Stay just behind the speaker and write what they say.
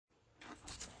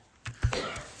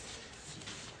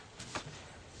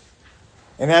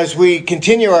And as we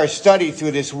continue our study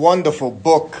through this wonderful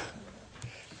book,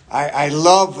 I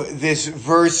love this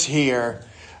verse here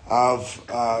of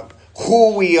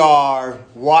who we are,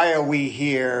 why are we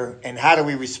here, and how do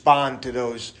we respond to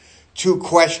those two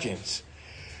questions.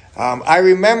 I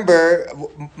remember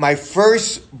my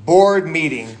first board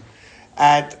meeting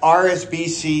at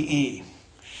RSBCE.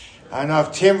 I don't know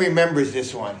if Tim remembers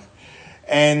this one.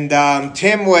 And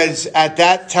Tim was at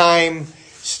that time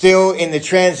still in the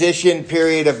transition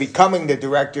period of becoming the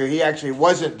director. He actually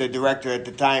wasn't the director at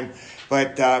the time,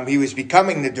 but he was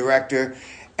becoming the director.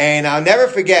 And I'll never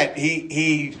forget,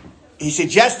 he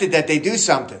suggested that they do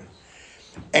something.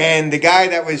 And the guy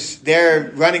that was there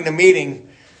running the meeting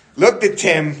looked at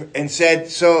Tim and said,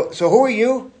 so who are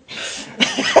you?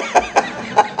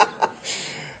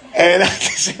 And I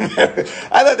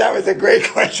thought that was a great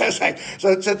question. I was like,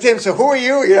 so Tim, so who are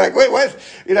you? You're like, wait, what?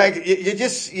 You're like, you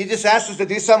just asked us to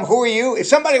do something. Who are you? If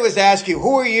somebody was to ask you,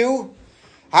 who are you?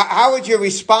 How would you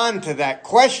respond to that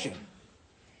question?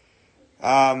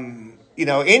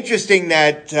 Interesting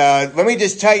that, let me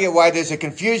just tell you why there's a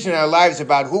confusion in our lives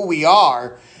about who we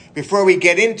are before we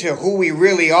get into who we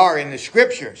really are in the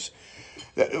scriptures.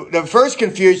 The first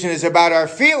confusion is about our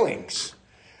feelings.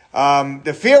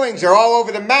 The feelings are all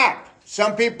over the map.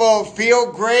 Some people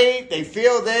feel great. They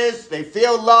feel this. They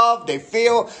feel love. They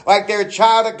feel like they're a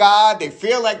child of God. They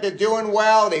feel like they're doing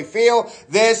well. They feel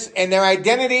this. And their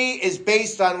identity is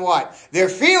based on what? Their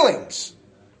feelings.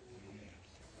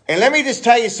 And let me just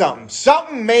tell you something.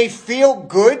 Something may feel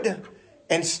good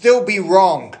and still be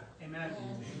wrong. Amen.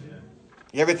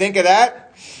 You ever think of that?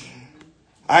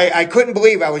 I couldn't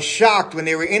believe, I was shocked when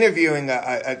they were interviewing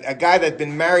a guy that had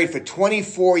been married for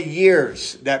 24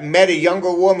 years that met a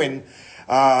younger woman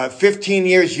 15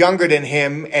 years younger than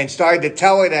him and started to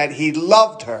tell her that he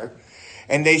loved her.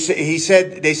 And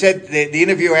the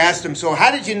interviewer asked him, so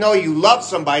how did you know you love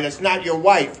somebody that's not your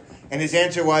wife? And his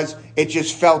answer was, it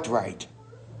just felt right.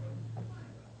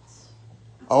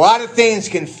 A lot of things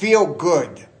can feel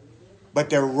good, but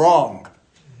they're wrong.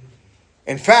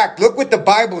 In fact, look what the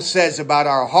Bible says about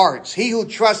our hearts. He who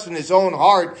trusts in his own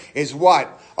heart is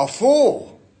what? A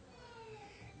fool.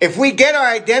 If we get our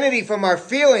identity from our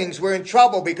feelings, we're in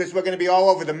trouble because we're going to be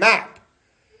all over the map.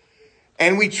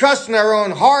 And we trust in our own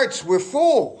hearts, we're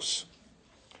fools.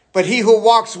 But he who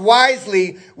walks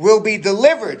wisely will be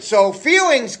delivered. So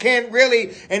feelings can't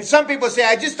really, and some people say,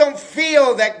 I just don't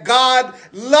feel that God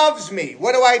loves me.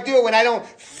 What do I do when I don't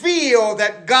feel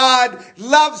that God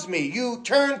loves me? You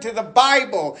turn to the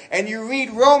Bible and you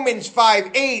read Romans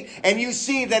 5:8 and you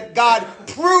see that God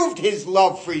proved his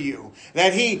love for you.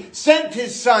 That he sent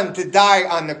his son to die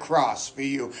on the cross for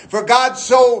you. For God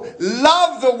so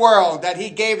loved the world that he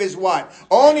gave his what?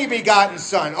 Only begotten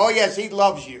son. Oh yes, he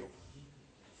loves you.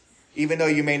 Even though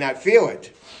you may not feel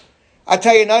it. I'll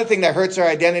tell you another thing that hurts our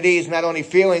identity is not only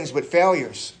feelings, but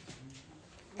failures.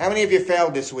 How many of you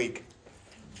failed this week?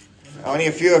 Only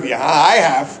a few of you. I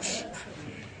have.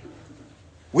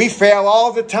 We fail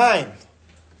all the time.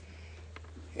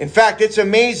 In fact, it's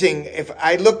amazing if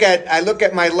I look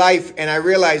at my life and I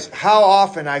realize how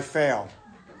often I fail.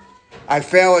 I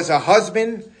fail as a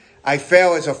husband. I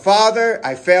fail as a father.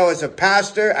 I fail as a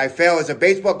pastor. I fail as a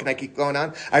baseball. Can I keep going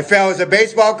on? I fail as a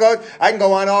baseball coach. I can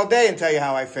go on all day and tell you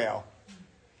how I fail.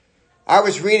 I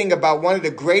was reading about one of the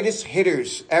greatest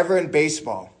hitters ever in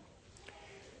baseball.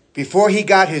 Before he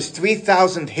got his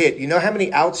 3,000th hit, you know how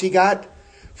many outs he got?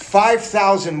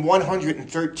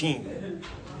 5,113.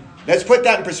 Let's put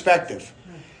that in perspective.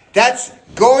 That's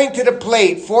going to the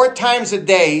plate 4 times a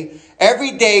day,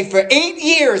 every day for 8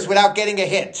 years without getting a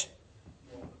hit.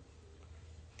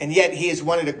 And yet he is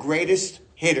one of the greatest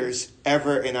hitters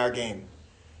ever in our game.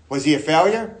 Was he a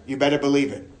failure? You better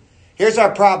believe it. Here's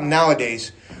our problem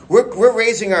nowadays. We're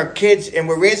raising our kids and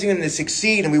we're raising them to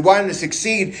succeed and we want them to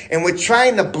succeed and we're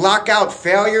trying to block out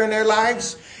failure in their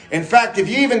lives. In fact, if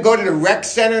you even go to the rec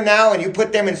center now and you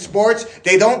put them in sports,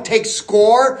 they don't take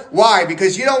score. Why?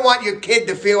 Because you don't want your kid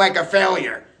to feel like a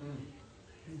failure.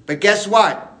 But guess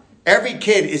what? Every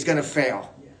kid is going to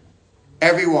fail.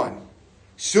 Everyone.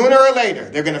 Sooner or later,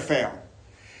 they're going to fail.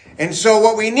 And so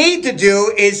what we need to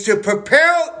do is to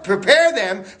prepare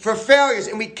them for failures.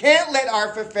 And we can't let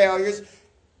our failures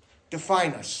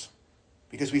define us.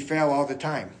 Because we fail all the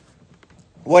time.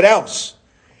 What else?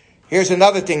 Here's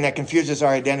another thing that confuses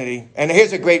our identity. And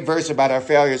here's a great verse about our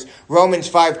failures. Romans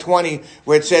 5:20,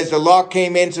 where it says, the law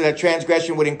came in so that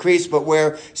transgression would increase, but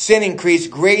where sin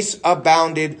increased, grace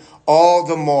abounded all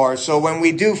the more. So when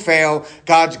we do fail,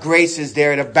 God's grace is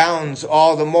there. It abounds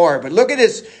all the more. But look at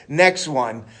this next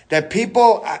one. That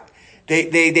people,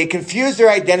 they confuse their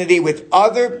identity with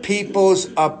other people's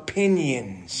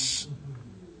opinions.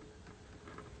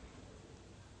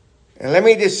 And let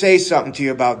me just say something to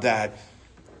you about that.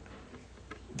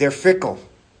 They're fickle.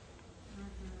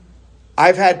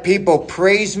 I've had people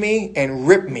praise me and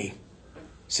rip me.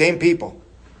 Same people.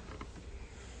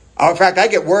 In fact, I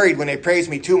get worried when they praise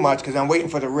me too much because I'm waiting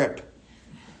for the rip.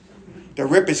 The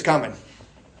rip is coming.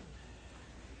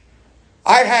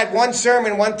 I had one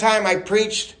sermon one time I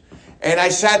preached, and I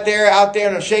sat there out there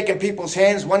and I'm shaking people's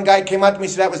hands. One guy came up to me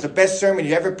and said, that was the best sermon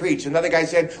you ever preached. Another guy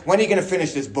said, when are you going to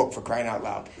finish this book, for crying out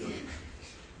loud?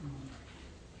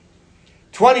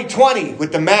 2020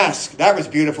 with the mask. That was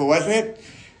beautiful, wasn't it?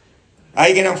 Are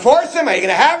you going to enforce them? Are you going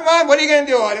to have them on? What are you going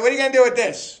to do? What are you going to do with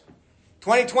this?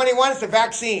 2021 is the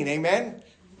vaccine. Amen?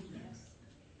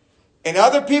 And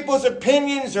other people's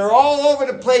opinions are all over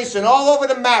the place and all over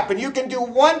the map. And you can do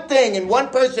one thing and one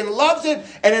person loves it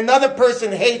and another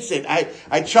person hates it.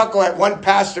 I chuckle at one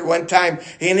pastor one time.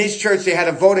 In his church, they had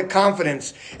a vote of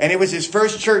confidence. And it was his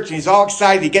first church. And he's all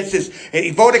excited. He gets this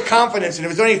vote of confidence. And there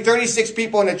was only 36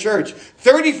 people in the church.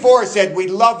 34 said, we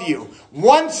love you.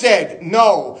 One said,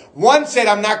 no. One said,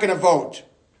 I'm not going to vote.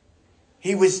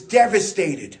 He was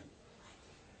devastated.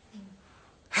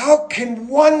 How can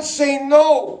one say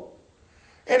no?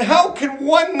 And how can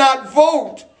one not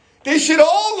vote? They should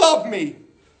all love me.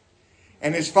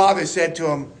 And his father said to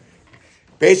him,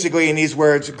 basically in these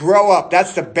words, grow up.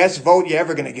 That's the best vote you're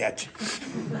ever going to get.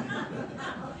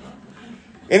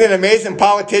 Isn't it amazing?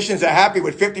 Politicians are happy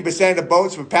with 50% of the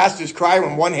votes, but pastors cry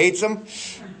when one hates them.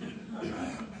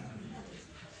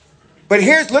 But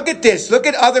look at this. Look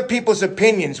at other people's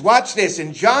opinions. Watch this.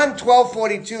 In John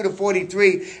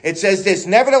 12:42-43, it says this,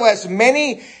 nevertheless,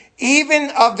 many even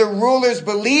of the rulers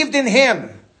believed in him.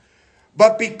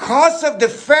 But because of the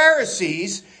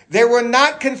Pharisees, they were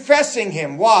not confessing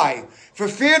him. Why? For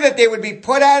fear that they would be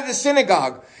put out of the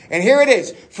synagogue. And here it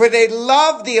is. For they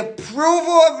loved the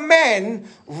approval of men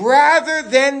rather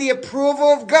than the approval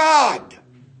of God.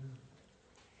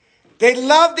 They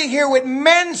loved to hear what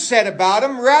men said about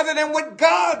him rather than what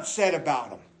God said about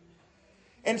him.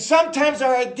 And sometimes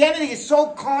our identity is so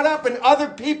caught up in other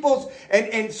people's,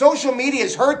 and social media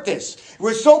has hurt this.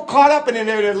 We're so caught up in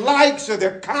their likes or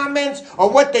their comments or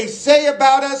what they say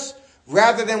about us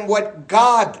rather than what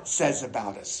God says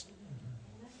about us.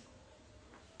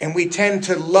 And we tend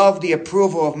to love the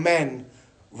approval of men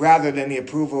rather than the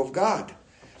approval of God.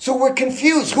 So we're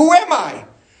confused. Who am I?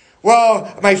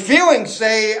 Well, my feelings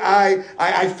say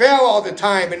I fail all the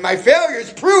time, and my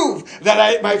failures prove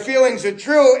that my feelings are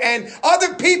true, and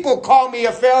other people call me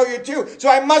a failure too, so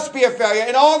I must be a failure,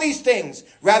 and all these things,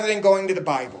 rather than going to the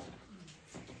Bible.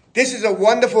 This is a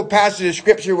wonderful passage of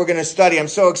scripture we're going to study. I'm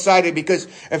so excited because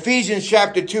Ephesians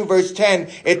chapter 2 verse 10,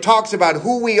 it talks about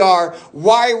who we are,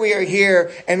 why we are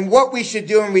here, and what we should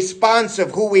do in response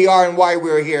of who we are and why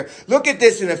we're here. Look at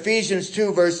this in Ephesians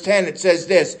 2 verse 10. It says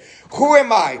this, who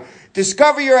am I?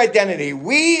 Discover your identity.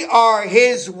 We are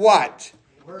his what?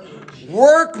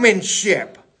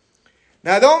 Workmanship.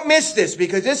 Now don't miss this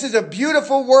because this is a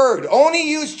beautiful word. Only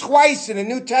used twice in the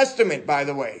New Testament, by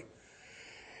the way.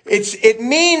 It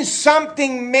means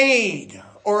something made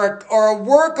or a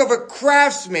work of a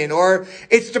craftsman, or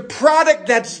it's the product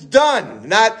that's done,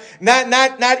 not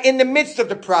in the midst of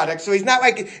the product. So he's not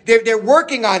like they're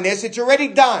working on this. It's already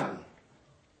done.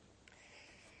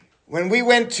 When we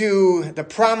went to the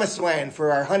promised land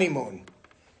for our honeymoon,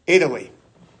 Italy.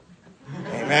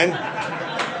 Amen.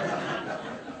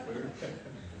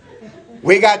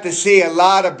 We got to see a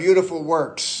lot of beautiful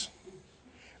works.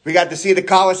 We got to see the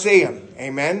Colosseum.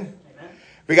 Amen.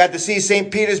 We got to see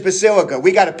St. Peter's Basilica.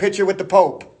 We got a picture with the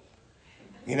Pope.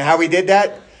 You know how we did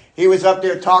that? He was up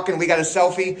there talking. We got a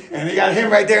selfie. And we got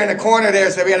him right there in the corner there.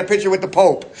 So we got a picture with the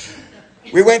Pope.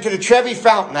 We went to the Trevi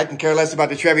Fountain. I can care less about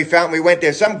the Trevi Fountain. We went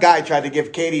there. Some guy tried to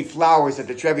give Katie flowers at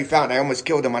the Trevi Fountain. I almost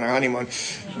killed him on our honeymoon.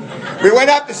 We went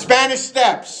up the Spanish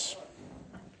Steps.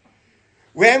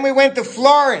 When we went to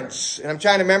Florence, and I'm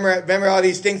trying to remember all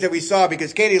these things that we saw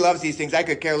because Katie loves these things. I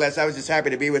could care less. I was just happy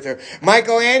to be with her.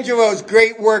 Michelangelo's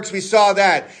great works, we saw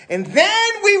that. And then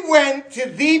we went to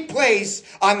the place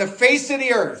on the face of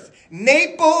the earth,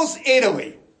 Naples,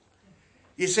 Italy.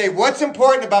 You say, what's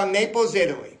important about Naples,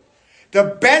 Italy?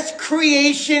 The best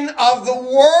creation of the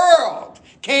world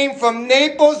came from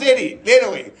Naples,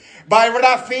 Italy. By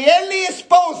Raffaele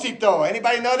Esposito.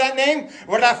 Anybody know that name?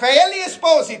 Raffaele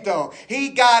Esposito.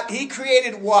 He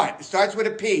created what? It starts with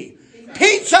a P.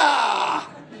 Pizza!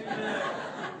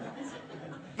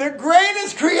 The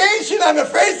greatest creation on the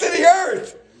face of the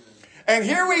earth. And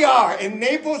here we are in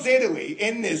Naples, Italy,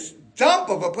 in this dump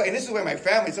of a place. And this is where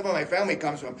some of my family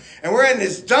comes from. And we're in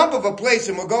this dump of a place,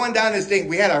 and we're going down this thing.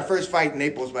 We had our first fight in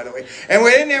Naples, by the way. And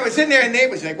we're sitting there in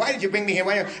Naples. Like, why did you bring me here?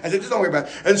 I said, just don't worry about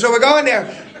it. And so we're going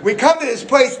there. We come to this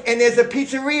place, and there's a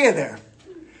pizzeria there.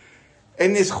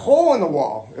 And this hole in the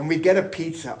wall, and we get a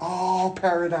pizza. Oh,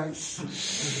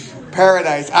 paradise.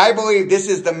 Paradise. I believe this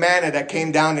is the manna that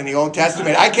came down in the Old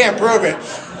Testament. I can't prove it.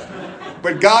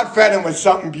 But God fed him with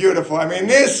something beautiful. I mean,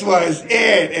 this was it.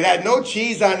 It had no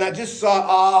cheese on it. I just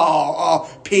saw,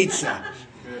 pizza.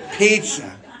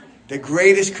 Pizza. The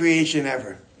greatest creation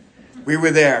ever. We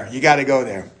were there. You got to go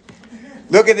there.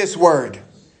 Look at this word.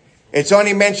 It's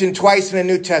only mentioned twice in the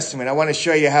New Testament. I want to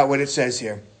show you what it says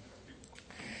here.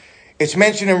 It's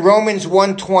mentioned in Romans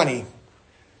 1:20,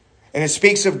 and it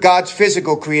speaks of God's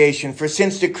physical creation. For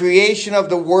since the creation of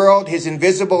the world, his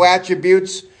invisible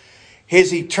attributes,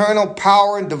 his eternal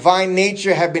power and divine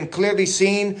nature have been clearly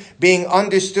seen, being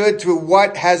understood through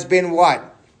what has been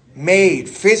what? Made,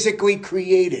 physically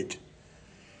created.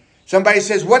 Somebody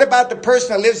says, what about the person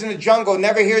that lives in the jungle and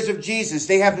never hears of Jesus?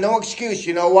 They have no excuse.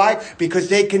 You know why? Because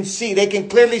they can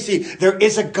clearly see there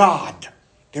is a God.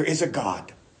 There is a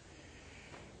God.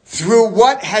 Through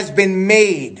what has been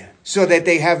made, so that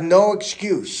they have no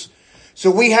excuse. So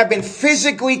we have been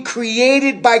physically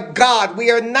created by God.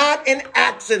 We are not an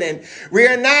accident. We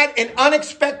are not an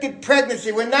unexpected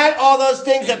pregnancy. We're not all those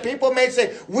things that people may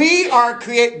say. We are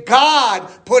created.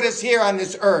 God put us here on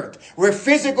this earth. We're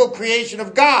physical creation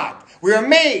of God. We are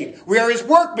made. We are his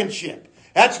workmanship.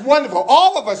 That's wonderful.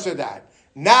 All of us are that.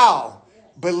 Now,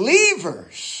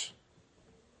 believers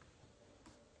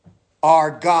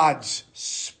are God's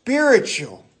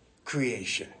spiritual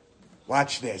creation.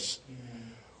 Watch this.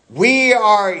 We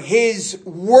are his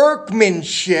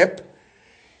workmanship,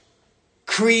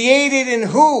 created in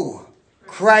who?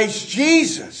 Christ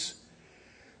Jesus.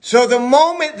 So the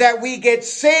moment that we get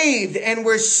saved and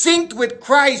we're synced with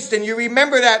Christ, and you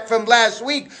remember that from last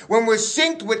week, when we're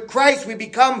synced with Christ, we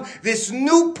become this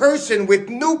new person with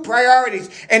new priorities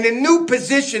and a new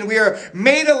position. We are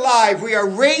made alive. We are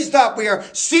raised up. We are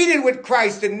seated with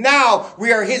Christ. And now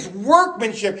we are his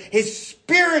workmanship, his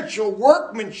spiritual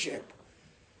workmanship.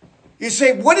 You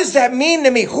say, what does that mean to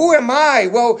me? Who am I?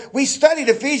 Well, we studied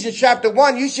Ephesians chapter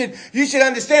 1. You should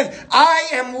understand. I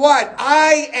am what?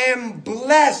 I am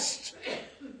blessed.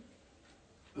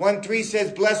 1:3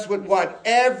 says blessed with what?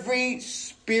 Every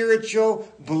spiritual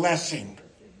blessing.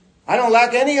 I don't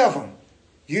lack any of them.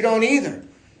 You don't either.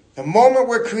 The moment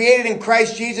we're created in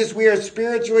Christ Jesus, we are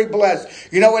spiritually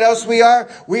blessed. You know what else we are?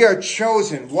 We are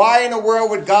chosen. Why in the world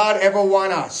would God ever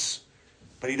want us?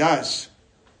 But he does.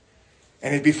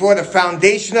 And it's before the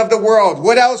foundation of the world.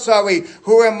 What else are we?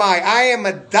 Who am I? I am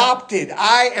adopted.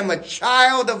 I am a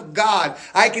child of God.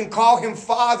 I can call him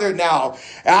Father now.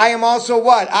 I am also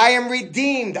what? I am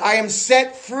redeemed. I am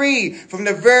set free from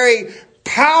the very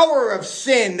power of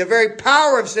sin. The very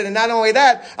power of sin. And not only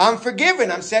that, I'm forgiven.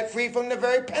 I'm set free from the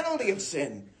very penalty of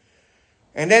sin.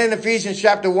 And then in Ephesians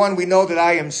chapter 1, we know that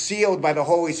I am sealed by the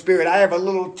Holy Spirit. I have a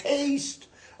little taste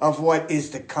of what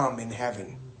is to come in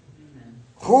heaven.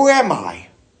 Who am I?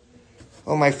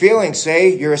 Well, my feelings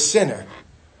say you're a sinner.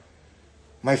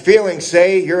 My feelings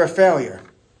say you're a failure.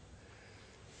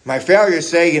 My failures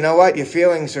say, you know what? Your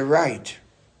feelings are right.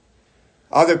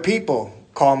 Other people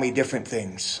call me different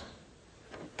things.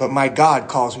 But my God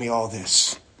calls me all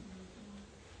this.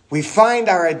 We find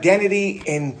our identity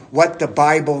in what the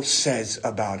Bible says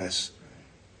about us.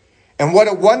 And what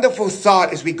a wonderful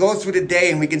thought as we go through the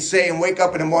day and we can say and wake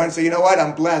up in the morning and say, you know what?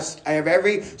 I'm blessed. I have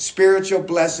every spiritual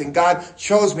blessing. God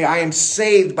chose me. I am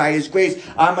saved by his grace.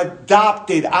 I'm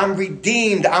adopted. I'm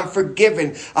redeemed. I'm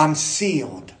forgiven. I'm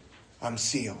sealed. I'm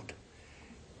sealed.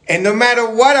 And no matter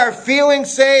what our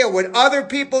feelings say or what other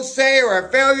people say or our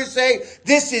failures say,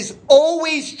 this is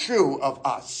always true of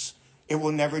us. It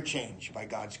will never change by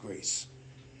God's grace.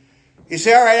 You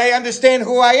say, all right, I understand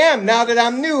who I am now that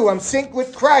I'm new. I'm synced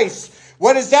with Christ.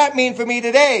 What does that mean for me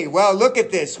today? Well, look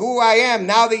at this. Who I am.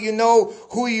 Now that you know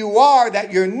who you are,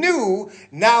 that you're new,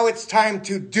 now it's time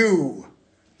to do.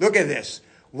 Look at this.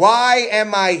 Why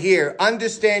am I here?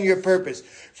 Understand your purpose.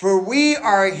 For we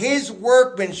are his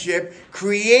workmanship,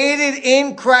 created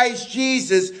in Christ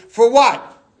Jesus for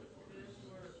what?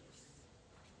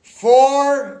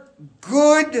 For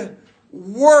good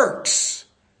works.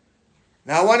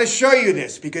 Now I want to show you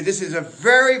this because this is a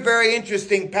very, very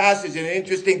interesting passage and an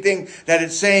interesting thing that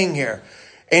it's saying here.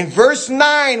 In verse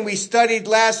 9, we studied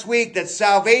last week that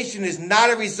salvation is not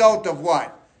a result of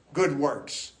what? Good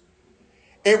works.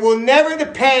 It will never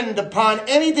depend upon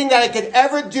anything that I could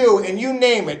ever do, and you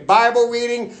name it. Bible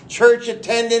reading, church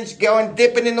attendance, going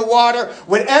dipping in the water,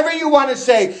 whatever you want to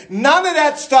say. None of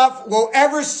that stuff will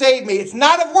ever save me. It's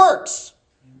not of works.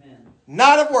 Amen.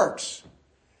 Not of works.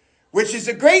 Which is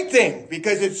a great thing,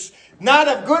 because it's not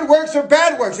of good works or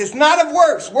bad works. It's not of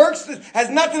works. Works has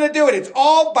nothing to do with it. It's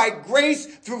all by grace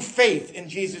through faith in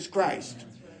Jesus Christ.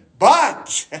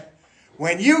 But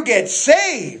when you get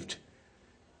saved,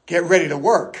 get ready to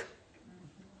work.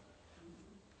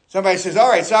 Somebody says, all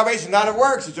right, salvation is not of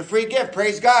works. It's a free gift.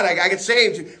 Praise God. I get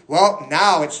saved. Well,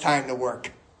 now it's time to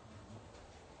work.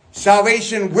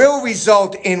 Salvation will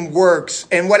result in works.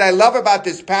 And what I love about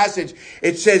this passage,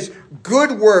 it says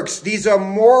good works. These are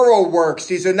moral works.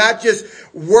 These are not just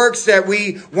works that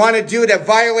we want to do that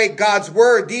violate God's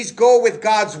word. These go with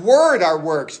God's word, our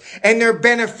works. And they're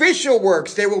beneficial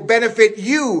works. They will benefit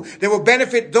you. They will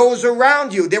benefit those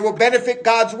around you. They will benefit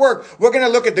God's work. We're going to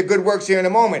look at the good works here in a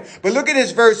moment. But look at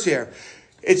this verse here.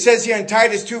 It says here in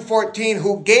Titus 2:14,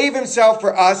 who gave himself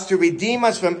for us to redeem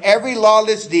us from every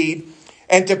lawless deed,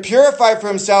 and to purify for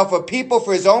himself a people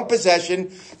for his own possession.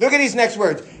 Look at these next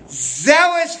words.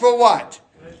 Zealous for what?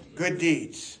 Good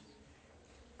deeds.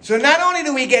 So not only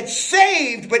do we get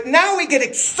saved, but now we get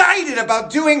excited about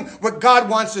doing what God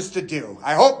wants us to do.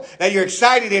 I hope that you're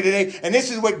excited here today, and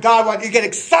this is what God wants. You get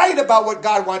excited about what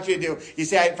God wants you to do. You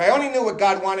say, if I only knew what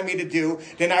God wanted me to do,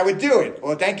 then I would do it.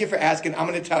 Well, thank you for asking. I'm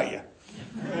going to tell you.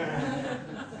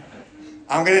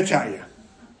 I'm going to tell you.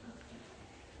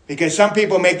 Because some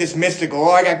people make this mystical.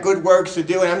 Oh, I got good works to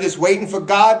do, and I'm just waiting for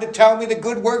God to tell me the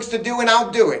good works to do, and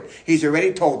I'll do it. He's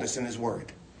already told us in his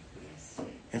word.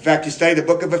 In fact, you study the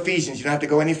book of Ephesians. You don't have to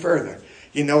go any further.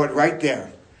 You know it right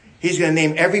there. He's going to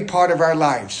name every part of our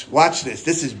lives. Watch this.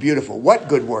 This is beautiful. What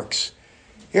good works?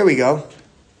 Here we go.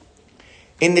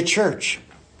 In the church.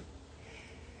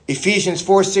 Ephesians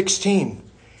 4:16.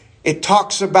 It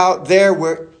talks about there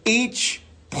where each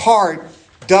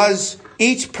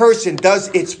person does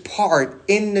its part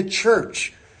in the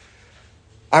church.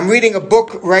 I'm reading a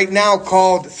book right now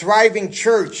called Thriving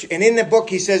Church. And in the book,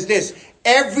 he says this.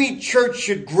 Every church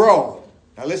should grow.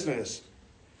 Now listen to this.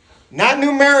 Not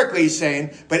numerically, he's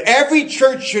saying, but every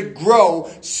church should grow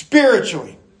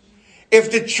spiritually.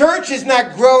 If the church is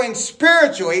not growing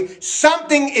spiritually,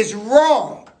 something is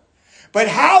wrong. But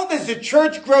how does the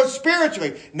church grow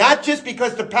spiritually? Not just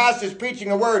because the pastor is preaching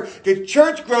a word. The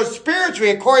church grows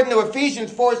spiritually according to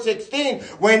Ephesians 4:16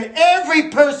 when every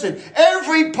person,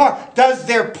 every part does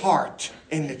their part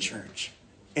in the church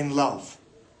in love.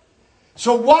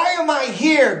 So why am I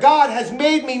here? God has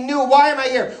made me new. Why am I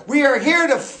here? We are here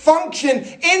to function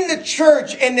in the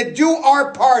church and to do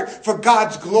our part for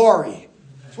God's glory.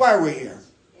 That's why we're here.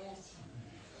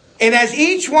 And as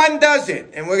each one does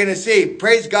it, and we're going to see,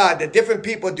 praise God, that different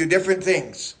people do different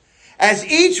things. As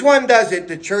each one does it,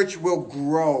 the church will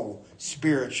grow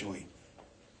spiritually.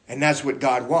 And that's what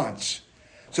God wants.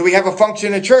 So we have a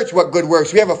function in the church. What good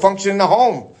works? We have a function in the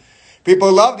home.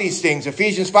 People love these things.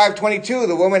 Ephesians 5:22,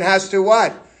 the woman has to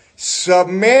what?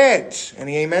 Submit.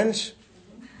 Any amens?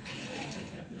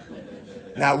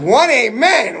 Now one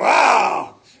amen.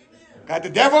 Wow. Got the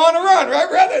devil on the run, right,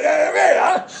 brother? Amen,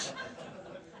 huh?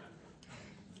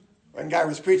 One guy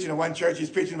was preaching in one church. He's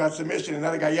preaching about submission.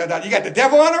 Another guy yelled out, you got the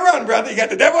devil on the run, brother. You got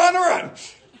the devil on the run.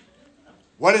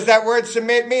 What does that word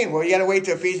submit mean? Well, you got to wait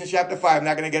till Ephesians chapter 5. I'm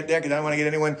not going to get there because I don't want to get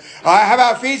anyone. How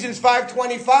about Ephesians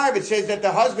 5:25? It says that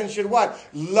the husband should what?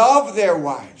 Love their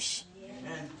wives.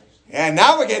 Amen. And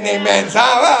now we're getting amens.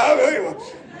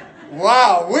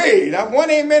 Wow, that one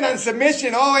amen on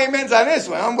submission, all amens on this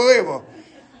one. Unbelievable.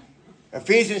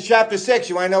 Ephesians chapter 6,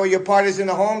 you want to know what your part is in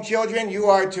the home, children? You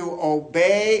are to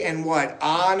obey and what?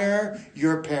 Honor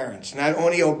your parents. Not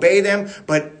only obey them,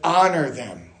 but honor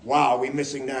them. Wow, we're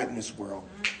missing that in this world.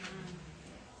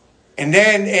 And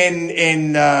then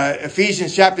in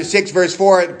Ephesians chapter 6, verse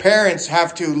 4, parents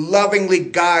have to lovingly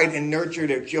guide and nurture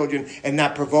their children and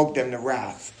not provoke them to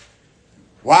wrath.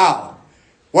 Wow.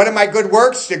 What are my good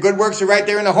works? The good works are right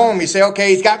there in the home. You say,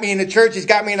 okay, he's got me in the church. He's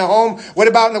got me in the home. What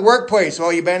about in the workplace?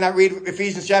 Well, you better not read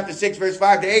Ephesians chapter 6, verse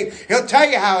 5 to 8. He'll tell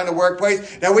you how in the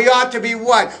workplace that we ought to be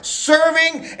what?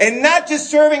 Serving, and not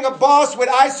just serving a boss with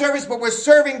eye service, but we're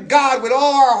serving God with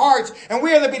all our hearts. And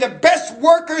we are to be the best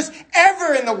workers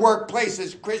ever in the workplace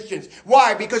as Christians.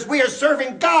 Why? Because we are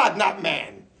serving God, not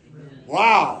man.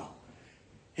 Wow.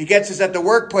 He gets us at the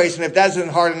workplace, and if that isn't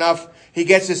hard enough, he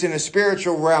gets us in the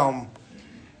spiritual realm.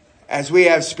 As we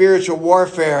have spiritual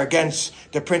warfare against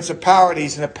the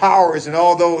principalities and the powers and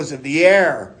all those of the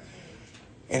air.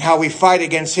 And how we fight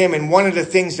against him. And one of the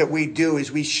things that we do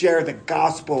is we share the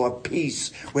gospel of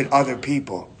peace with other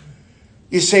people.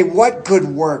 You say, what good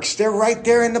works? They're right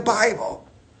there in the Bible.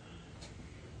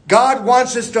 God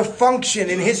wants us to function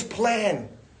in His plan.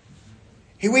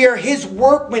 We are His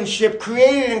workmanship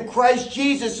created in Christ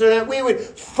Jesus so that we would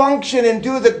function and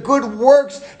do the good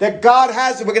works that God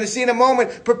has, and we're going to see in a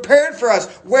moment, prepared for us.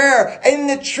 Where? In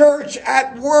the church,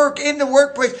 at work, in the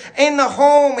workplace, in the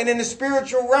home, and in the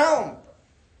spiritual realm.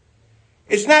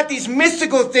 It's not these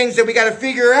mystical things that we got to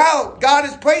figure out. God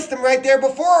has placed them right there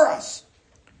before us.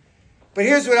 But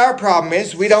here's what our problem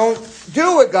is. We don't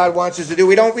do what God wants us to do.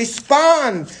 We don't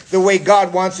respond the way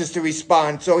God wants us to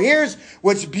respond. So here's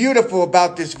what's beautiful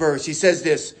about this verse. He says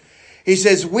this. He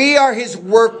says, we are His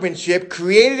workmanship,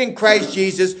 created in Christ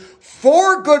Jesus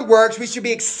for good works. We should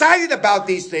be excited about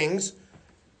these things.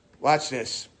 Watch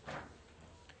this.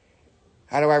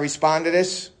 How do I respond to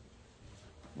this?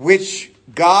 Which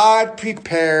God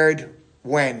prepared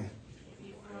when?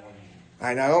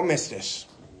 I know, don't miss this.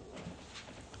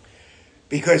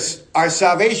 Because our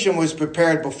salvation was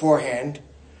prepared beforehand.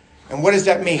 And what does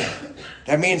that mean?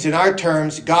 That means in our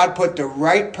terms, God put the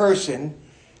right person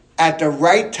at the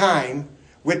right time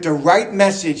with the right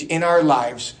message in our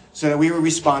lives so that we would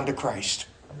respond to Christ.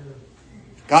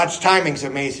 God's timing's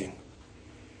amazing.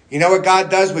 You know what God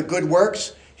does with good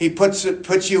works? He puts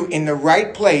you in the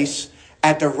right place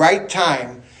at the right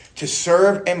time to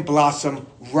serve and blossom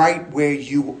right where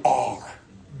you are.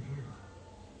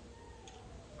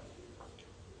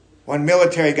 One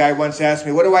military guy once asked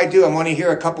me, what do I do? I'm only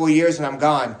here a couple of years and I'm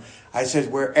gone. I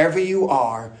said, wherever you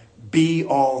are, be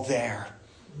all there.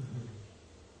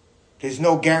 There's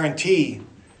no guarantee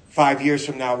 5 years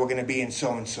from now we're going to be in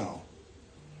so-and-so.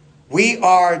 We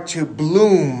are to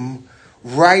bloom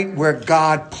right where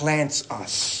God plants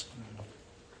us.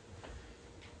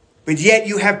 But yet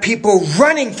you have people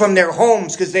running from their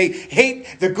homes because they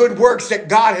hate the good works that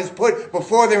God has put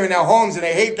before them in their homes, and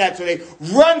they hate that, so they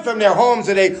run from their homes,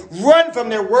 or they run from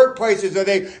their workplaces, or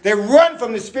they run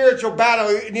from the spiritual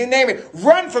battle, you name it,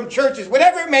 run from churches,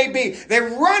 whatever it may be. They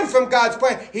run from God's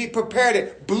plan. He prepared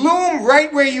it. Bloom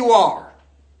right where you are.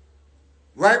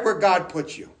 Right where God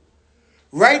put you.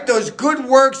 Right, those good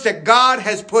works that God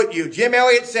has put you. Jim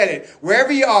Elliott said it.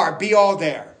 Wherever you are, be all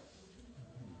there.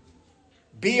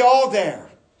 Be all there.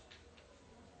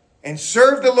 And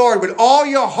serve the Lord with all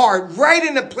your heart right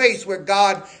in the place where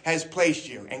God has placed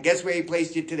you. And guess where He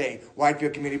placed you today?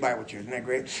 Whitefield Community Bible Church. Isn't that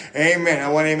great? Amen. I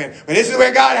want amen. But this is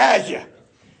where God has you.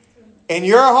 In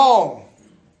your home.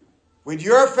 With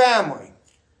your family.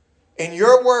 In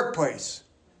your workplace.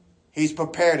 He's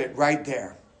prepared it right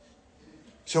there.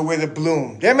 So we're the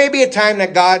bloom. There may be a time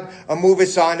that God will move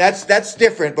us on. That's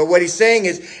different. But what He's saying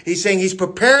is, He's saying He's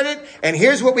prepared it. And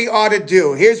here's what we ought to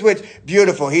do. Here's what's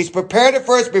beautiful. He's prepared it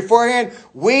for us beforehand.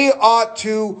 We ought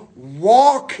to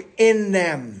walk in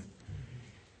them.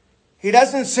 He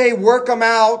doesn't say work them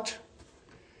out.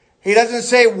 He doesn't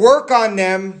say work on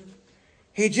them.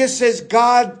 He just says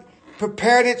God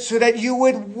prepared it so that you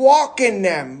would walk in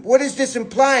them. What is this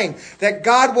implying? That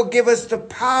God will give us the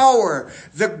power,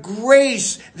 the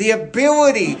grace, the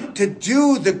ability to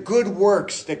do the good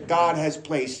works that God has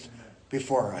placed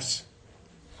before us.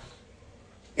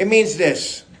 It means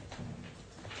this.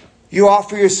 You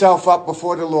offer yourself up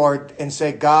before the Lord and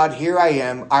say, God, here I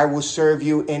am. I will serve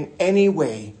you in any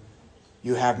way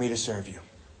you have me to serve you.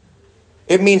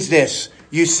 It means this.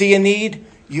 You see a need,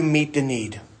 you meet the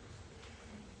need.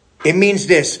 It means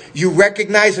this. You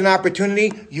recognize an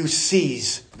opportunity, you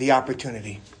seize the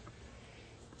opportunity.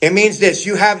 It means this.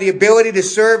 You have the ability to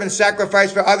serve and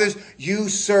sacrifice for others. You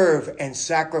serve and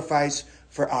sacrifice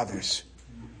for others.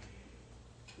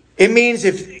 It means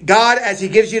if God, as He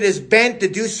gives you this bent to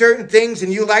do certain things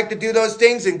and you like to do those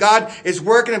things and God is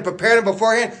working and preparing them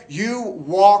beforehand, you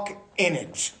walk in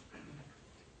it.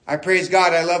 I praise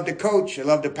God. I love to coach. I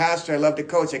love to pastor. I love to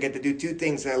coach. I get to do two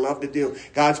things that I love to do.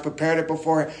 God's prepared it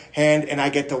beforehand, and I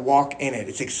get to walk in it.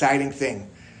 It's an exciting thing.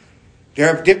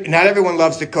 Not everyone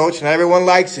loves to coach. Not everyone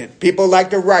likes it. People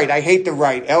like to write. I hate to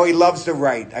write. Ellie loves to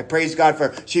write. I praise God for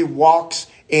her. She walks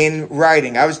in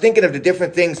writing. I was thinking of the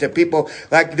different things that people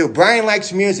like to do. Brian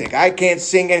likes music. I can't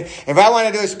sing it. If I want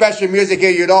to do a special music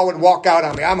here, you'd all would walk out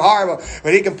on me. I'm horrible.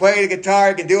 But he can play the guitar,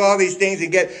 he can do all these things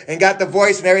and got the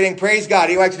voice and everything. Praise God.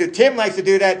 He likes to do. Tim likes to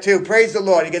do that too. Praise the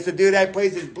Lord. He gets to do that.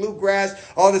 Plays his bluegrass,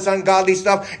 all this ungodly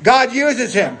stuff. God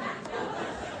uses him.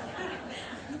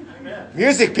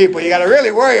 Music people, you got to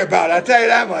really worry about it. I'll tell you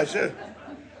that much.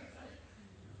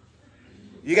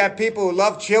 You got people who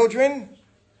love children.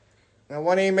 Now,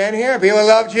 one amen here. People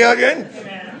love children.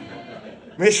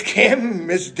 Miss Kim,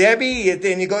 Miss Debbie, and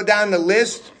you go down the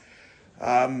list.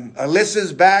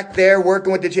 Alyssa's back there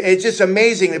working with the children. It's just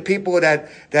amazing the people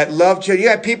that love children. You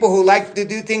have people who like to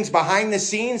do things behind the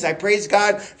scenes. I praise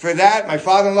God for that. My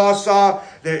father-in-law saw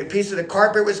the piece of the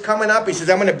carpet was coming up. He says,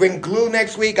 I'm going to bring glue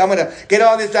next week. I'm going to get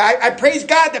all this. I praise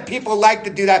God that people like to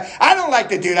do that. I don't like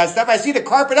to do that stuff. I see the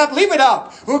carpet up, leave it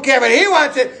up. Who cares? But he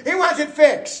wants it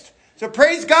fixed. So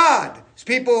praise God. There's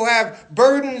people who have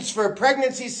burdens for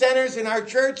pregnancy centers in our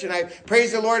church, and I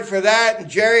praise the Lord for that. And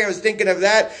Jerry, I was thinking of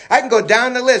that. I can go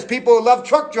down the list. People who love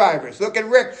truck drivers. Look at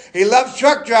Rick. He loves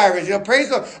truck drivers. Praise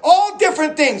the Lord. All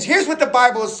different things. Here's what the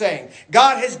Bible is saying.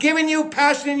 God has given you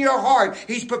passion in your heart.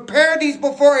 He's prepared these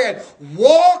beforehand.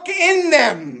 Walk in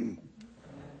them.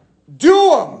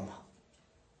 Do them.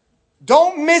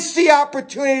 Don't miss the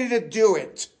opportunity to do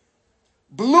it.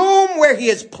 Bloom where He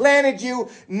has planted you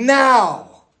now.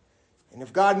 And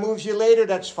if God moves you later,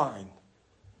 that's fine.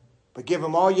 But give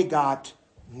Him all you got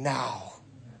now.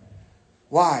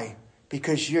 Why?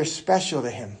 Because you're special to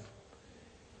Him.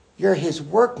 You're His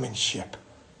workmanship.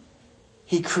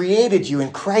 He created you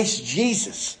in Christ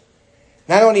Jesus.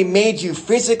 Not only made you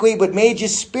physically, but made you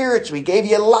spiritually. Gave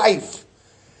you life.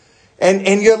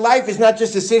 And your life is not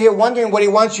just to sit here wondering what He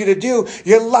wants you to do.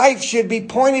 Your life should be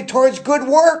pointed towards good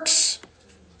works.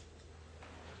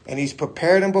 And He's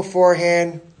prepared them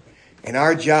beforehand. And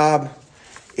our job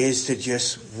is to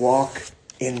just walk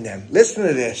in them. Listen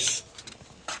to this.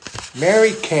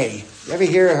 Mary Kay. You ever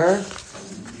hear of her?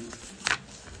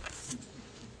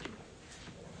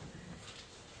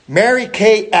 Mary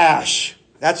Kay Ash.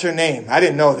 That's her name. I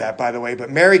didn't know that, by the way.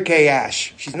 But Mary Kay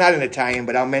Ash. She's not an Italian,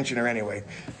 but I'll mention her anyway.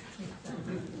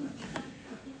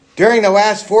 During the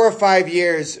last 4 or 5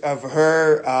 years of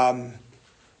her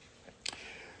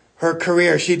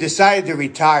career, she decided to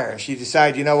retire. She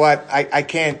decided, you know what, I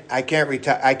can't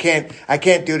retire. I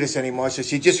can't do this anymore. So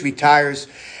she just retires.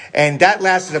 And that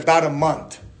lasted about a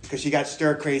month because she got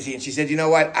stir crazy. And she said, you know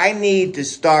what, I need to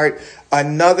start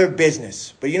another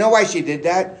business. But you know why she did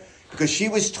that? Because she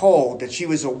was told that she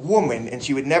was a woman and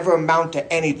she would never amount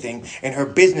to anything and her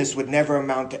business would never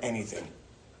amount to anything.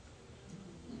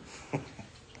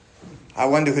 I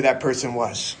wonder who that person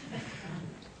was.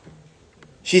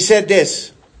 She said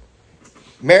this.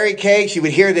 Mary Kay, she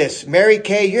would hear this. Mary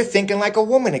Kay, you're thinking like a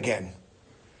woman again.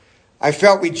 I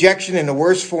felt rejection in the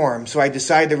worst form, so I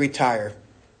decided to retire.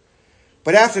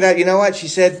 But after that, you know what? She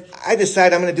said, I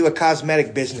decided I'm going to do a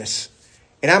cosmetic business.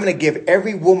 And I'm going to give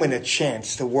every woman a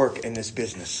chance to work in this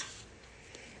business.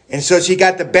 And so she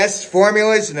got the best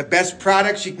formulas and the best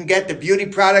products she can get, the beauty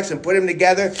products, and put them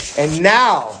together. And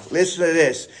now, listen to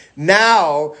this.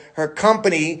 Now, her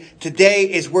company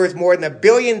today is worth more than $1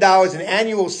 billion in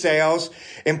annual sales,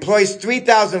 employs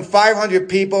 3,500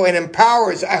 people, and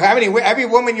empowers every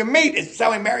woman you meet is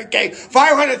selling Mary Kay.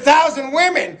 500,000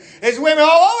 women. There's women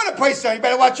all over the place. So you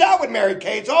better watch out with Mary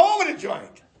Kay. It's all over the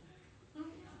joint.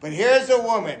 But here's a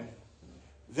woman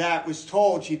that was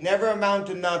told she'd never amount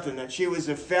to nothing, that she was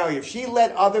a failure. If she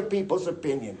let other people's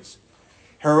opinions,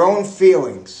 her own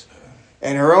feelings,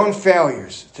 and her own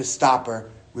failures to stop her,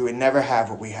 we would never have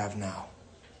what we have now.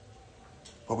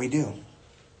 But we do.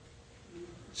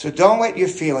 So don't let your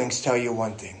feelings tell you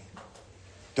one thing.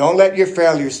 Don't let your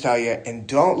failures tell you, and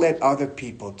don't let other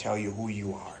people tell you who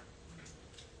you are.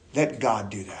 Let God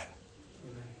do that.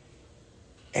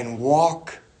 And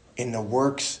walk in the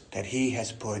works that He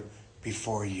has put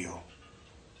before you.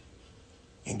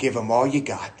 And give Him all you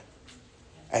got,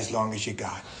 as long as you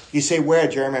got. You say, where,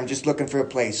 Jeremy? I'm just looking for a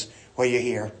place. Well, you're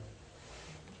here.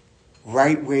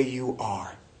 Right where you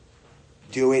are.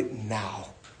 Do it now,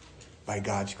 by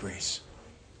God's grace.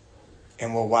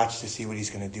 And we'll watch to see what He's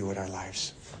going to do with our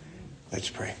lives. Let's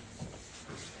pray.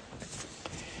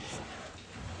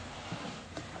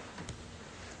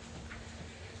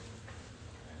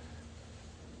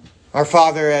 Our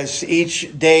Father, as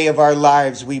each day of our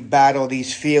lives we battle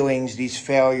these feelings, these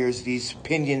failures, these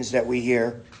opinions that we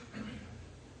hear.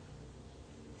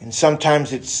 And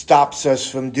sometimes it stops us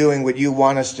from doing what you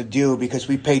want us to do because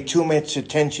we pay too much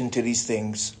attention to these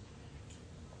things.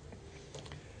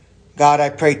 God, I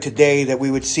pray today that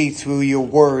we would see through your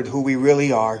word who we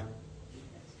really are.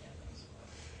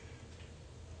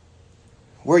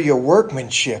 We're your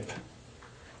workmanship.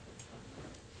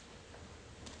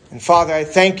 And Father, I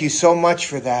thank you so much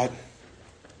for that.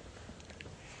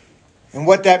 And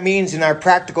what that means in our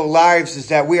practical lives is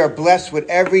that we are blessed with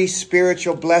every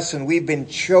spiritual blessing. We've been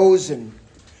chosen.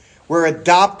 We're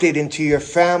adopted into your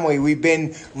family. We've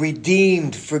been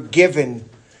redeemed, forgiven,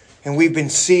 and we've been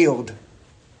sealed.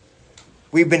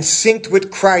 We've been synced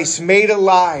with Christ, made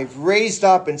alive, raised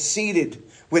up, and seated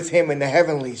with Him in the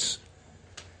heavenlies.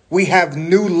 We have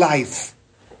new life.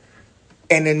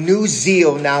 and a new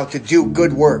zeal now to do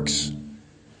good works.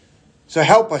 So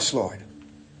help us, Lord.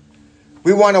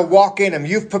 We want to walk in them.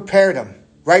 You've prepared them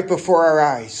right before our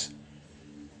eyes.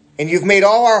 And you've made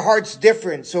all our hearts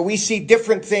different, so we see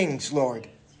different things, Lord.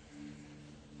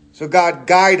 So God,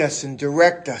 guide us and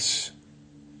direct us.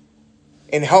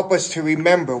 And help us to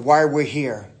remember why we're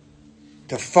here.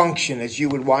 To function as you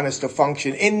would want us to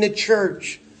function. In the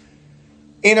church.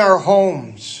 In our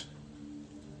homes.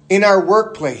 In our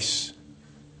workplace.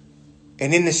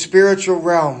 And in the spiritual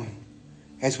realm.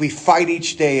 As we fight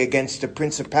each day against the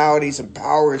principalities and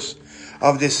powers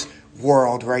of this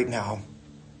world right now.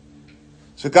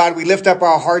 So God, we lift up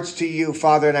our hearts to you,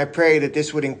 Father, and I pray that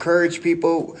this would encourage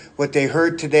people what they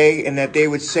heard today, and that they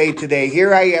would say today,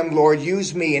 here I am, Lord,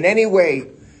 use me in any way.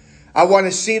 I want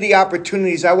to see the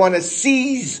opportunities. I want to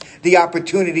seize the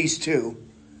opportunities too.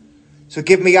 So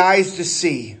give me eyes to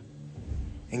see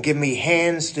and give me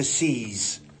hands to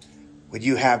seize what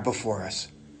you have before us.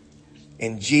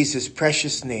 In Jesus'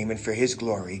 precious name and for his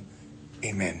glory,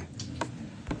 amen.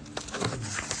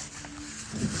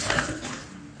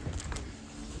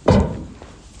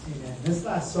 This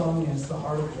last song is The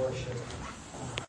Heart of Worship.